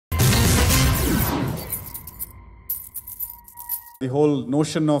The whole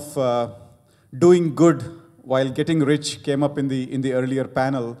notion of doing good while getting rich came up in the earlier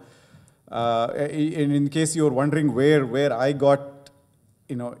panel. In case you're wondering where I got,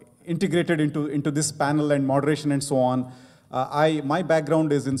 integrated into this panel and moderation and so on, my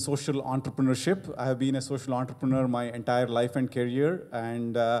background is in social entrepreneurship. I have been a social entrepreneur my entire life and career,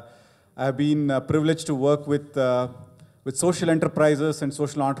 and I have been privileged to work with social enterprises and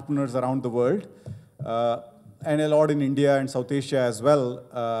social entrepreneurs around the world. And a lot in India and South Asia as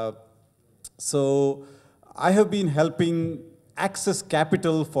well. So I have been helping access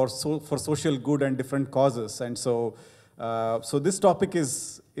capital for social good and different causes. And so this topic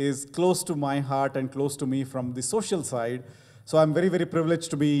is close to my heart and close to me from the social side. So I'm very, very privileged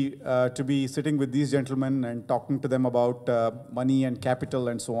to be sitting with these gentlemen and talking to them about money and capital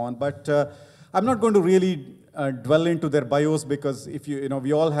and so on. But I'm not going to really dwell into their bios, because if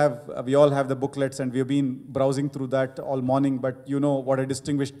we all have the booklets and we've been browsing through that all morning. But what a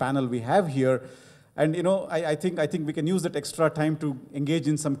distinguished panel we have here, and I think we can use that extra time to engage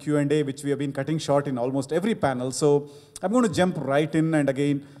in some Q&A, which we have been cutting short in almost every panel. So I'm going to jump right in, and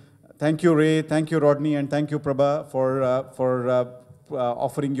again, thank you, Ray, thank you, Rodney, and thank you, Praba, for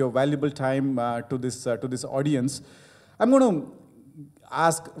offering your valuable time to this audience. I'm going to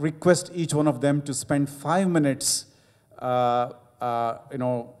request each one of them to spend 5 minutes,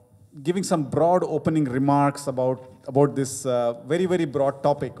 giving some broad opening remarks about this very, very broad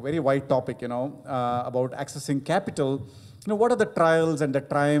topic, very wide topic, about accessing capital. What are the trials and the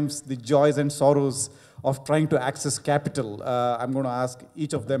triumphs, the joys and sorrows of trying to access capital? I'm going to ask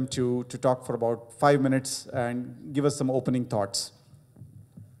each of them to talk for about 5 minutes and give us some opening thoughts.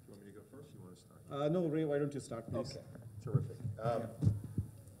 You want me to go first? You want to start? No, Ray, why don't you start, please? Okay, terrific.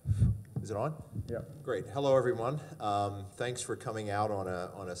 Is it on? Yeah. Great. Hello, everyone. Thanks for coming out on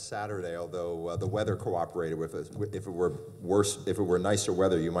a Saturday. Although the weather cooperated with us. If it were nicer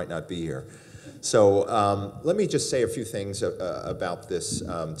weather, you might not be here. So let me just say a few things about this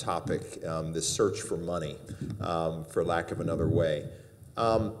topic, this search for money, for lack of another way.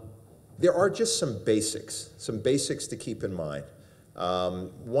 There are just some basics to keep in mind.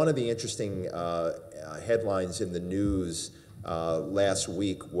 One of the interesting headlines in the news last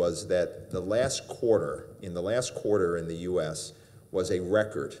week was that the last quarter in the U.S. was a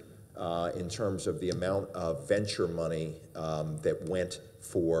record in terms of the amount of venture money that went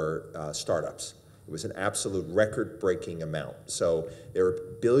for startups. It was an absolute record-breaking amount. So there are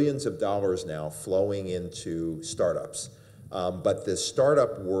billions of dollars now flowing into startups. But the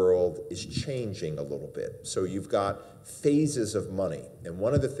startup world is changing a little bit. So you've got phases of money. And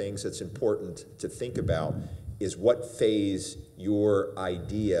one of the things that's important to think about is what phase your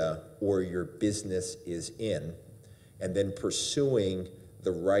idea or your business is in, and then pursuing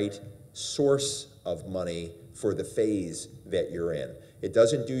the right source of money for the phase that you're in. It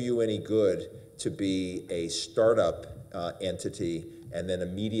doesn't do you any good to be a startup entity and then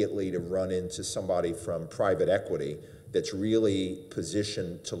immediately to run into somebody from private equity that's really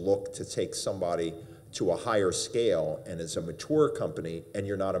positioned to look to take somebody to a higher scale and is a mature company, and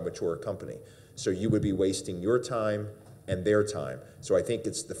you're not a mature company. So you would be wasting your time and their time. So I think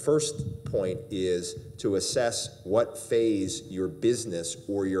it's the first point is to assess what phase your business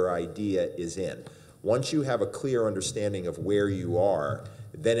or your idea is in. Once you have a clear understanding of where you are,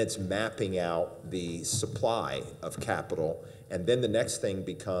 then it's mapping out the supply of capital. And then the next thing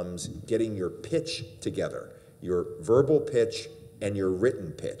becomes getting your pitch together, your verbal pitch and your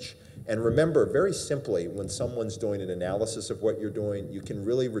written pitch. And remember, very simply, when someone's doing an analysis of what you're doing, you can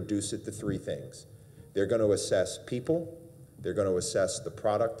really reduce it to 3 things. They're going to assess people, they're going to assess the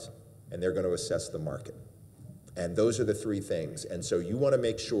product, and they're going to assess the market. And those are the 3 things. And so you want to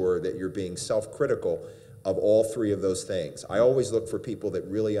make sure that you're being self-critical of all 3 of those things. I always look for people that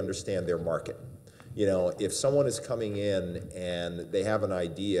really understand their market. If someone is coming in and they have an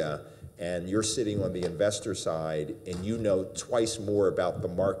idea, and you're sitting on the investor side and you know twice more about the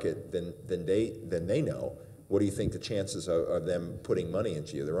market than they know, what do you think the chances of them putting money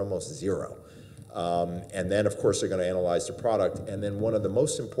into you? They're almost 0. And then, of course, they're going to analyze the product. And then one of the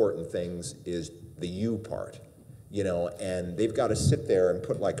most important things is the you part, and they've got to sit there and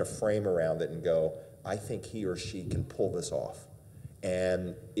put like a frame around it and go, I think he or she can pull this off.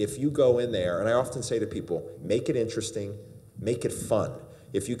 And if you go in there, and I often say to people, make it interesting, make it fun.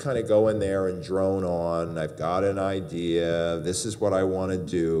 If you kind of go in there and drone on, I've got an idea, this is what I want to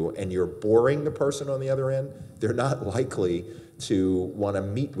do, and you're boring the person on the other end, they're not likely to want to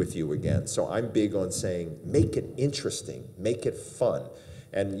meet with you again. So I'm big on saying, make it interesting, make it fun.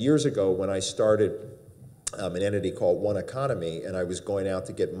 And years ago when I started an entity called One Economy, and I was going out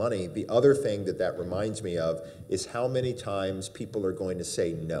to get money. The other thing that reminds me of is how many times people are going to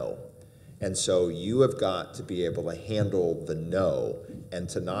say no. And so you have got to be able to handle the no and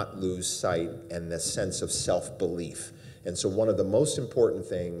to not lose sight and the sense of self-belief. And so one of the most important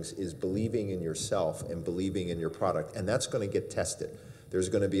things is believing in yourself and believing in your product, and that's going to get tested. There's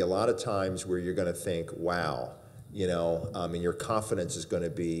going to be a lot of times where you're going to think, wow, you know, and your confidence is going to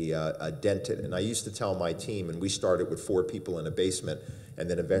be dented. And I used to tell my team, and we started with 4 people in a basement, and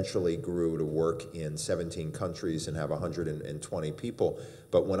then eventually grew to work in 17 countries and have 120 people.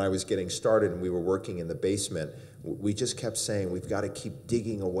 But when I was getting started and we were working in the basement, we just kept saying, we've got to keep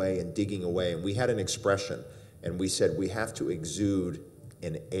digging away and digging away. And we had an expression, and we said, we have to exude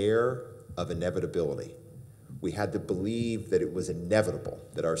an air of inevitability. We had to believe that it was inevitable,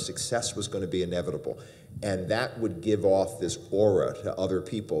 that our success was going to be inevitable. And that would give off this aura to other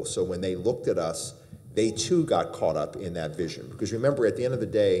people. So when they looked at us, they too got caught up in that vision. Because remember, at the end of the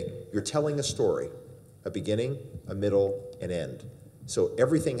day, you're telling a story, a beginning, a middle, an end. So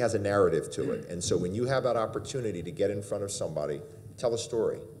everything has a narrative to it. And so when you have that opportunity to get in front of somebody, tell a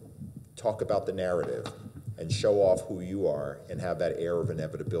story, talk about the narrative, and show off who you are and have that air of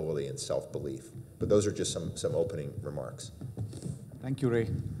inevitability and self-belief. But those are just some opening remarks. Thank you, Ray.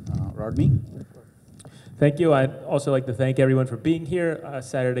 Rodney? Thank you. I'd also like to thank everyone for being here.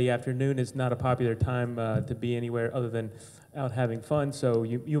 Saturday afternoon is not a popular time to be anywhere other than out having fun. So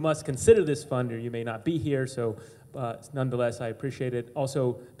you must consider this fun, or you may not be here. So nonetheless, I appreciate it.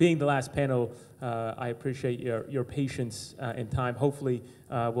 Also, being the last panel, I appreciate your patience and time. Hopefully,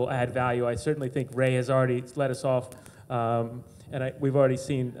 we'll add value. I certainly think Ray has already let us off. And we've already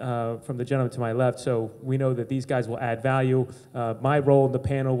seen from the gentleman to my left, so we know that these guys will add value. My role in the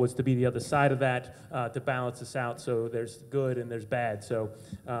panel was to be the other side of that, to balance this out, so there's good and there's bad, so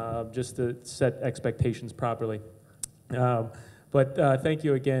just to set expectations properly. But thank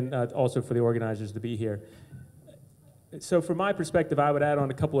you again also for the organizers to be here. So from my perspective, I would add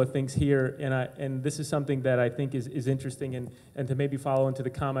on a couple of things here, and this is something that I think is interesting, and to maybe follow into the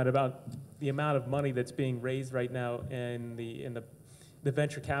comment about the amount of money that's being raised right now in the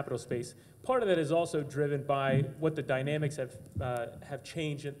venture capital space. Part of that is also driven by what the dynamics have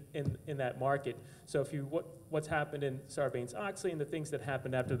changed in that market. So if what's happened in Sarbanes-Oxley and the things that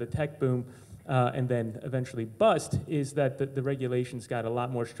happened after the tech boom, and then eventually bust, is that the regulations got a lot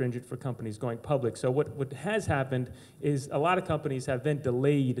more stringent for companies going public. So what has happened is a lot of companies have then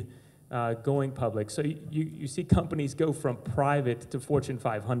delayed going public. So you see companies go from private to Fortune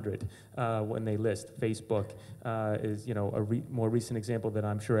 500 when they list. Facebook is a more recent example that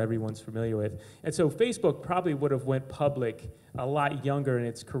I'm sure everyone's familiar with. And so Facebook probably would have went public a lot younger in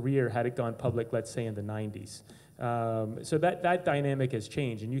its career had it gone public, let's say in the 90s. So that dynamic has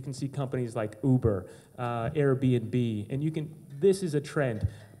changed, and you can see companies like Uber, Airbnb, and this is a trend.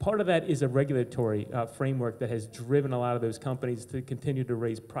 Part of that is a regulatory framework that has driven a lot of those companies to continue to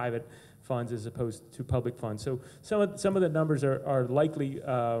raise private funds as opposed to public funds. So some of the numbers are likely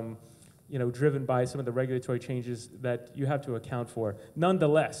driven by some of the regulatory changes that you have to account for.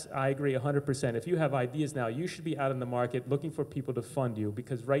 Nonetheless, I agree 100%. If you have ideas now, you should be out in the market looking for people to fund you,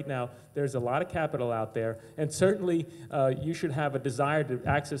 because right now there's a lot of capital out there, and certainly you should have a desire to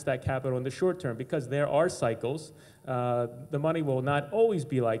access that capital in the short term, because there are cycles. The money will not always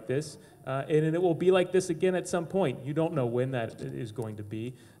be like this, and it will be like this again at some point. You don't know when that is going to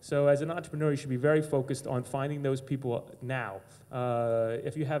be. So as an entrepreneur, you should be very focused on finding those people now.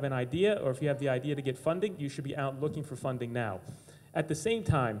 If you have an idea, or if you have the idea to get funding, you should be out looking for funding now. At the same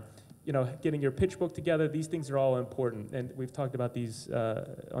time, getting your pitch book together, these things are all important, and we've talked about these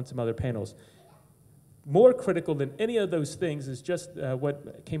on some other panels. More critical than any of those things is just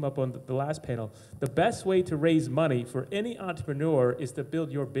what came up on the last panel. The best way to raise money for any entrepreneur is to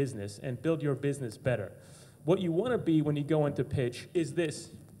build your business and build your business better. What you want to be when you go into pitch is this.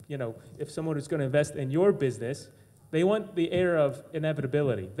 If someone is going to invest in your business, they want the air of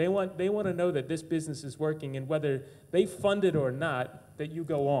inevitability. They want to know that this business is working, and whether they fund it or not, that you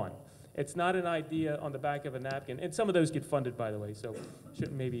go on. It's not an idea on the back of a napkin. And some of those get funded, by the way, so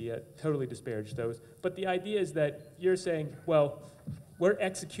shouldn't maybe totally disparage those. But the idea is that you're saying, well, we're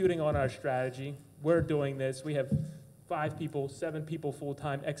executing on our strategy. We're doing this. We have 5 people, 7 people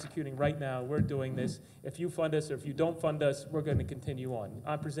full-time executing right now. We're doing this. If you fund us or if you don't fund us, we're going to continue on.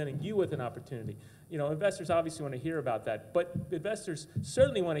 I'm presenting you with an opportunity. Investors obviously want to hear about that, but investors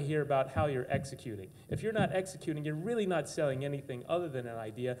certainly want to hear about how you're executing. If you're not executing, you're really not selling anything other than an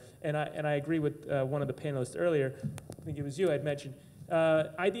idea. And I agree with one of the panelists earlier. I think it was you. I'd mentioned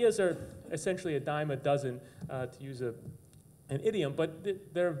ideas are essentially a dime a dozen, to use an idiom, but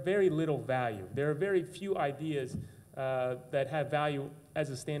there are very little value. There are very few ideas that have value as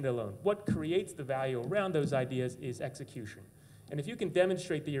a standalone. What creates the value around those ideas is execution. And if you can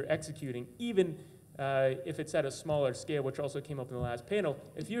demonstrate that you're executing, even if it's at a smaller scale, which also came up in the last panel,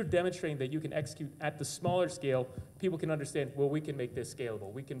 if you're demonstrating that you can execute at the smaller scale, people can understand, well, we can make this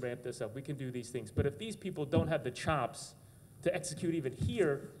scalable, we can ramp this up, we can do these things. But if these people don't have the chops to execute even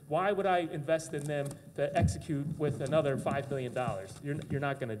here, why would I invest in them to execute with another $5 million? You're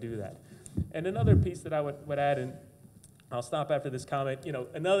not going to do that. And another piece that I would add, and I'll stop after this comment. You know,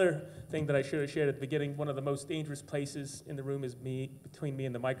 another thing that I should have shared at the beginning, one of the most dangerous places in the room is between me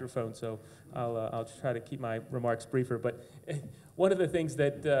and the microphone, so I'll try to keep my remarks briefer. But one of the things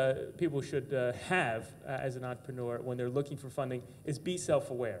that people should have as an entrepreneur when they're looking for funding is be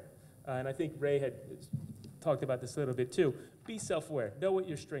self-aware. And I think Ray had talked about this a little bit too. Be self-aware. Know what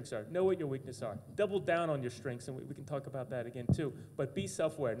your strengths are. Know what your weaknesses are. Double down on your strengths, and we can talk about that again too. But be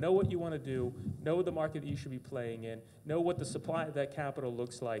self-aware. Know what you want to do. Know the market that you should be playing in. Know what the supply of that capital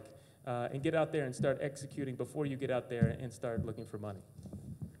looks like, and get out there and start executing before you get out there and start looking for money.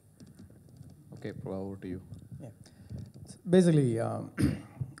 Okay, Praba, over to you. Yeah. Basically,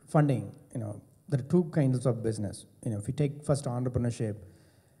 funding. You know, there are two kinds of business. You know, if you take first entrepreneurship,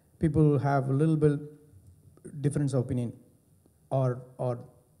 people have a little bit difference of opinion or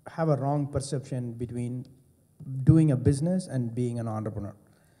have a wrong perception between doing a business and being an entrepreneur.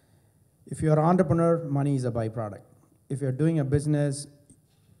 If you're an entrepreneur, money is a byproduct. If you're doing a business,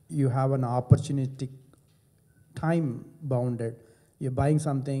 you have an opportunity, time bounded. You're buying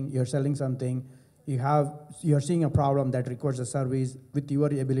something, you're selling something, you're seeing a problem that requires a service with your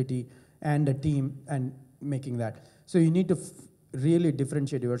ability and a team and making that. So you need to really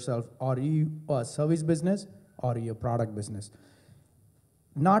differentiate yourself. Are you a service business or are you a product business?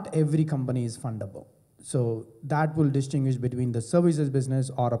 Not every company is fundable. So that will distinguish between the services business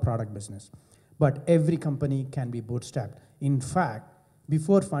or a product business. But every company can be bootstrapped. In fact,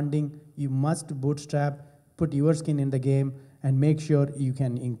 before funding, you must bootstrap, put your skin in the game, and make sure you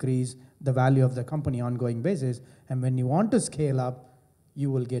can increase the value of the company on an ongoing basis. And when you want to scale up,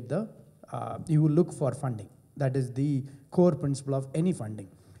 you will get you will look for funding. That is the core principle of any funding.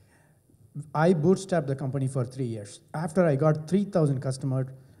 I bootstrapped the company for 3 years. After I got 3,000 customers,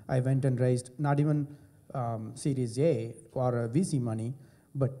 I went and raised not even Series A or VC money,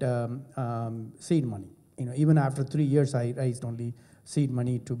 but seed money. You know, even after 3 years, I raised only seed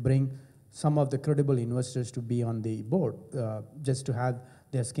money to bring some of the credible investors to be on the board, just to have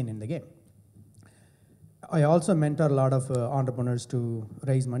their skin in the game. I also mentor a lot of entrepreneurs to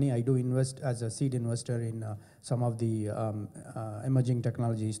raise money. I do invest as a seed investor in some of the emerging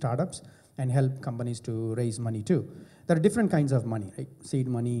technology startups and help companies to raise money too. There are different kinds of money, right? Seed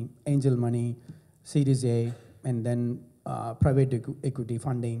money, angel money, Series A, and then private equity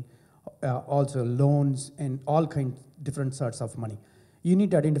funding, also loans, and all different sorts of money. You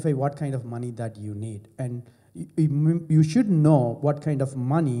need to identify what kind of money that you need, and you should know what kind of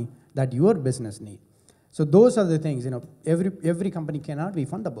money that your business needs. So those are the things. You know, every company cannot be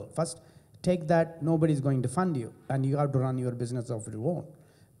fundable. First, take that nobody's going to fund you, and you have to run your business of your own.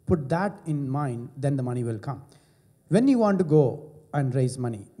 Put that in mind, then the money will come. When you want to go and raise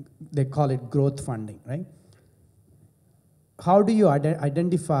money, they call it growth funding, right? How do you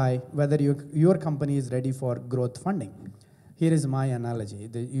identify whether your company is ready for growth funding? Here is my analogy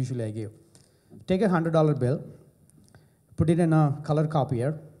that usually I give. Take a $100 bill, put it in a color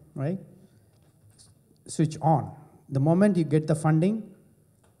copier, right? Switch on. The moment you get the funding,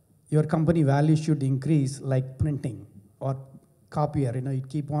 your company value should increase like printing or copier. You know, it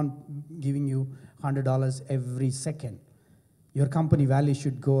keep on giving you $100 every second. Your company value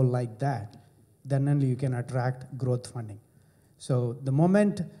should go like that. Then only you can attract growth funding. So the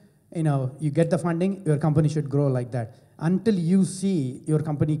moment you get the funding, your company should grow like that. Until you see your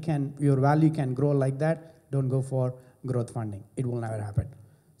value can grow like that, don't go for growth funding. It will never happen.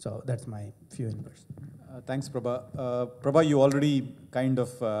 So that's my few inputs. Thanks, Praba. Praba, you already kind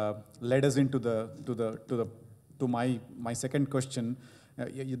of led us into my second question.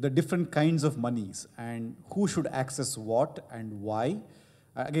 The different kinds of monies and who should access what and why.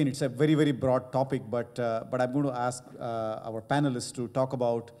 Again, it's a very, very broad topic, but I'm going to ask our panelists to talk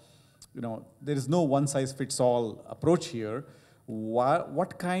about, there is no one-size-fits-all approach here.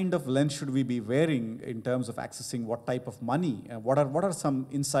 What kind of lens should we be wearing in terms of accessing what type of money? What are some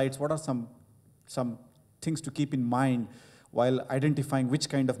insights? What are some things to keep in mind while identifying which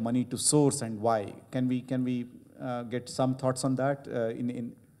kind of money to source and why? Can we get some thoughts on that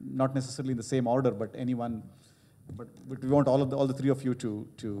in not necessarily in the same order, but anyone? But we want all the three of you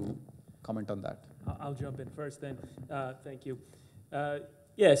to comment on that. I'll jump in first then. Thank you.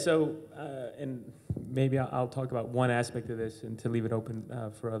 Yeah, so, and maybe I'll talk about one aspect of this and to leave it open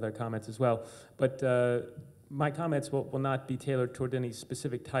for other comments as well. But my comments will not be tailored toward any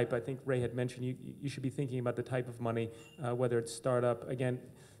specific type. I think Ray had mentioned you should be thinking about the type of money, whether it's startup. Again,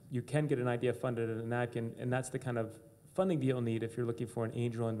 you can get an idea funded at a napkin, and that's the kind of funding deal you'll need if you're looking for an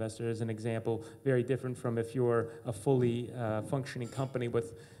angel investor, as an example. Very different from if you're a fully functioning company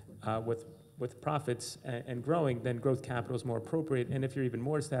with profits and growing, then growth capital is more appropriate. And if you're even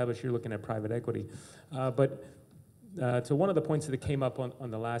more established, you're looking at private equity. But to one of the points that came up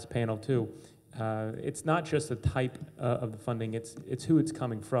on the last panel too, it's not just the type of the funding, it's who it's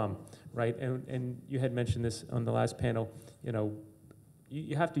coming from, right? And you had mentioned this on the last panel,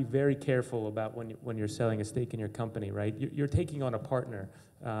 you have to be very careful about when you're selling a stake in your company, right? You're taking on a partner.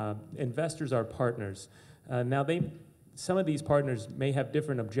 Investors are partners. Now some of these partners may have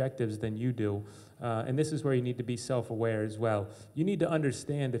different objectives than you do, and this is where you need to be self-aware as well. You need to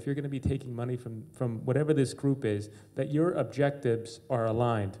understand, if you're going to be taking money from whatever this group is, that your objectives are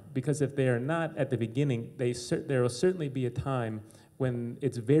aligned. Because if they are not at the beginning, there will certainly be a time when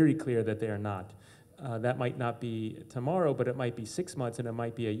it's very clear that they are not. That might not be tomorrow, but it might be 6 months, and it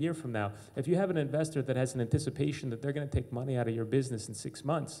might be a year from now. If you have an investor that has an anticipation that they're going to take money out of your business in 6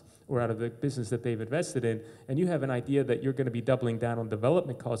 months, or out of the business that they've invested in, and you have an idea that you're going to be doubling down on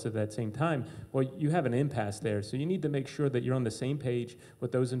development costs at that same time, well, you have an impasse there. So you need to make sure that you're on the same page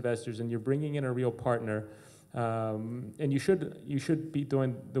with those investors, and you're bringing in a real partner. And you should be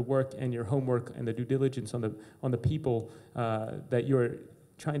doing the work and your homework and the due diligence on the people that you're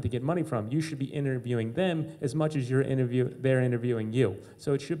trying to get money from. You should be interviewing them as much as they're interviewing you.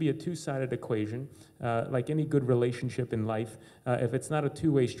 So it should be a two-sided equation, like any good relationship in life. If it's not a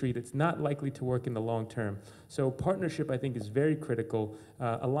two-way street, it's not likely to work in the long term. So partnership, I think, is very critical.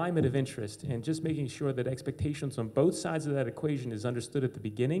 Alignment of interest, and just making sure that expectations on both sides of that equation is understood at the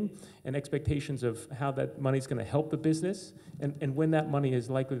beginning, and expectations of how that money is going to help the business, and when that money is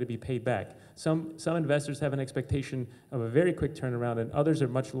likely to be paid back. Some investors have an expectation of a very quick turnaround, and others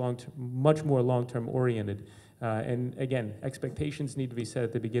are much more long-term oriented. And again, expectations need to be set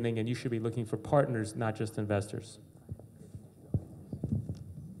at the beginning, and you should be looking for partners, not just investors.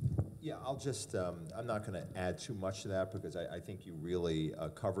 Yeah, I'll just, I'm not going to add too much to that, because I think you really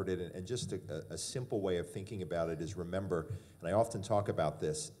covered it. And just a simple way of thinking about it is, remember, and I often talk about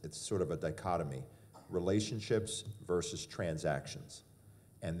this, it's sort of a dichotomy, relationships versus transactions.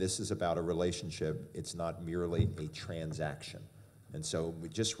 And this is about a relationship, it's not merely a transaction. And so we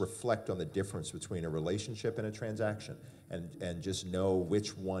just reflect on the difference between a relationship and a transaction, and just know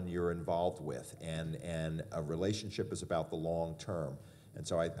which one you're involved with. And a relationship is about the long term. And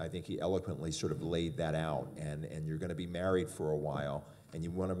so I think he eloquently sort of laid that out. And you're going to be married for a while, and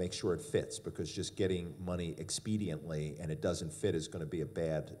you want to make sure it fits, because just getting money expediently and it doesn't fit is going to be a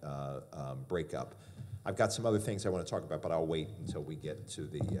bad breakup. I've got some other things I want to talk about, but I'll wait until we get to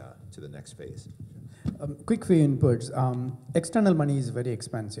the next phase. Quick few inputs. External money is very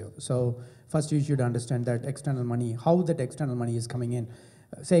expensive. So first you should understand that external money, how that external money is coming in.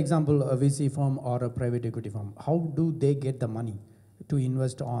 Say example, a VC firm or a private equity firm. How do they get the money to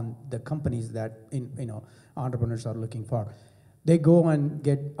invest on the companies that entrepreneurs are looking for? They go and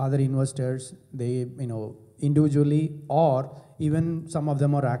get other investors, they individually, or even some of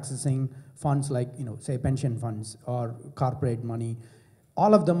them are accessing funds like say pension funds or corporate money.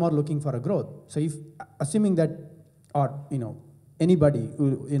 All of them are looking for a growth. So if assuming that, or anybody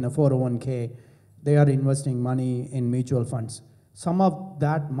who in a 401k, they are investing money in mutual funds, some of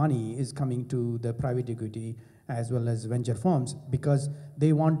that money is coming to the private equity as well as venture firms, because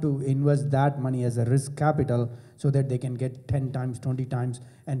they want to invest that money as a risk capital so that they can get 10 times, 20 times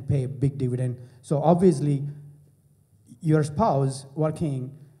and pay a big dividend. So obviously your spouse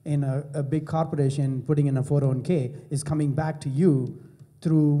working in a big corporation putting in a 401k is coming back to you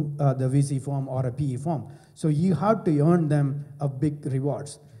through the VC firm or a PE firm. So you have to earn them a big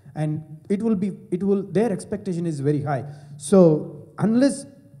rewards. And their expectation is very high. So unless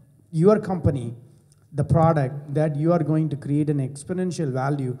your company, the product that you are going to create an exponential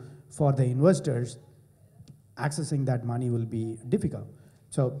value for the investors, accessing that money will be difficult.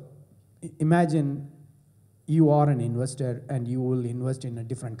 So imagine you are an investor and you will invest in a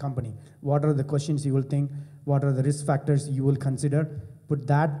different company. What are the questions you will think? What are the risk factors you will consider? Put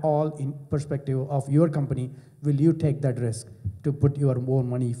that all in perspective of your company. Will you take that risk to put your own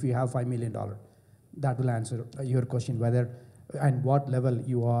money if you have $5 million? That will answer your question, whether and what level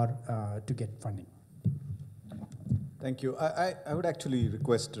you are to get funding. Thank you. I would actually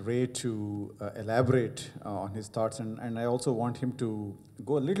request Ray to elaborate on his thoughts, and I also want him to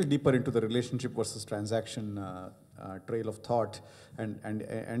go a little deeper into the relationship versus transaction trail of thought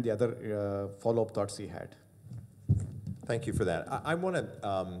and the other follow-up thoughts he had. Thank you for that. I want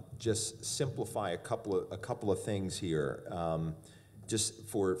to just simplify a couple of things here, just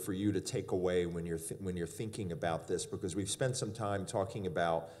for you to take away when you're thinking about this, because we've spent some time talking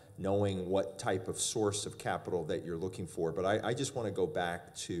about knowing what type of source of capital that you're looking for. But I just want to go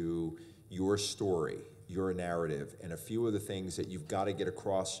back to your story, your narrative, and a few of the things that you've got to get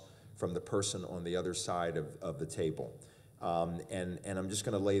across from the person on the other side of the table. And I'm just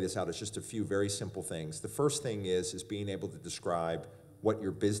going to lay this out as just a few very simple things. The first thing is being able to describe what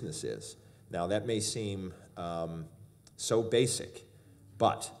your business is. Now, that may seem so basic,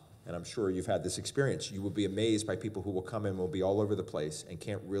 but, and I'm sure you've had this experience, you will be amazed by people who will come in, will be all over the place, and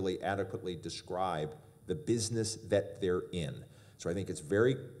can't really adequately describe the business that they're in. So I think it's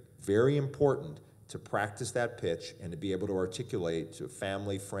very, very important to practice that pitch and to be able to articulate to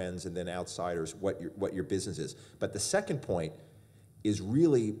family, friends, and then outsiders what your business is. But the second point is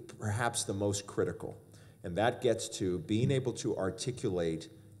really perhaps the most critical, and that gets to being able to articulate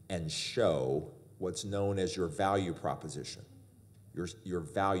and show what's known as your value proposition. Your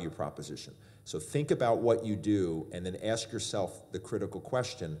value proposition. So think about what you do and then ask yourself the critical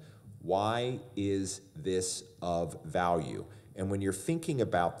question, why is this of value? And when you're thinking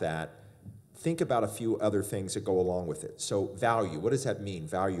about that, think about a few other things that go along with it. So value, what does that mean,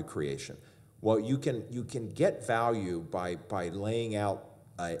 value creation? Well, you can get value by laying out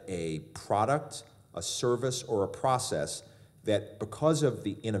a product, a service, or a process that, because of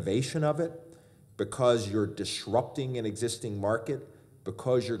the innovation of it, because you're disrupting an existing market,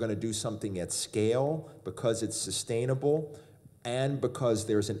 because you're going to do something at scale, because it's sustainable, and because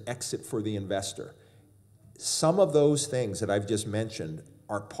there's an exit for the investor. Some of those things that I've just mentioned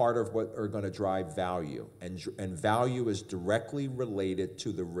are part of what are going to drive value, and value is directly related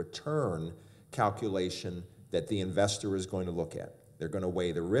to the return calculation that the investor is going to look at. They're going to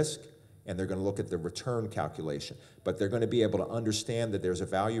weigh the risk, and they're going to look at the return calculation, but they're going to be able to understand that there's a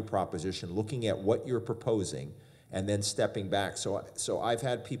value proposition, looking at what you're proposing, and then stepping back. So I've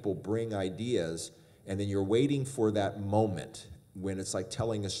had people bring ideas, and then you're waiting for that moment when it's like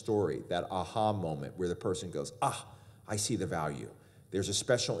telling a story, that aha moment where the person goes, I see the value. There's a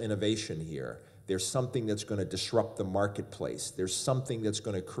special innovation here. There's something that's going to disrupt the marketplace. There's something that's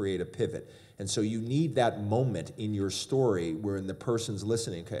going to create a pivot. And so you need that moment in your story where the person's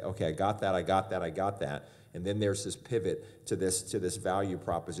listening, okay, I got that. And then there's this pivot to this value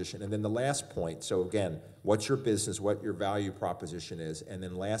proposition. And then the last point, so again, what's your business, what your value proposition is, and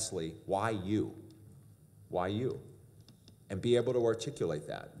then lastly, why you? Why you? And be able to articulate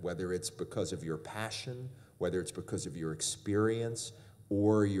that, whether it's because of your passion, whether it's because of your experience,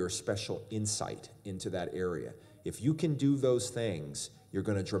 or your special insight into that area. If you can do those things, you're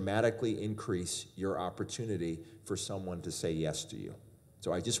going to dramatically increase your opportunity for someone to say yes to you.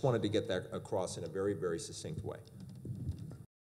 So I just wanted to get that across in a very, very succinct way.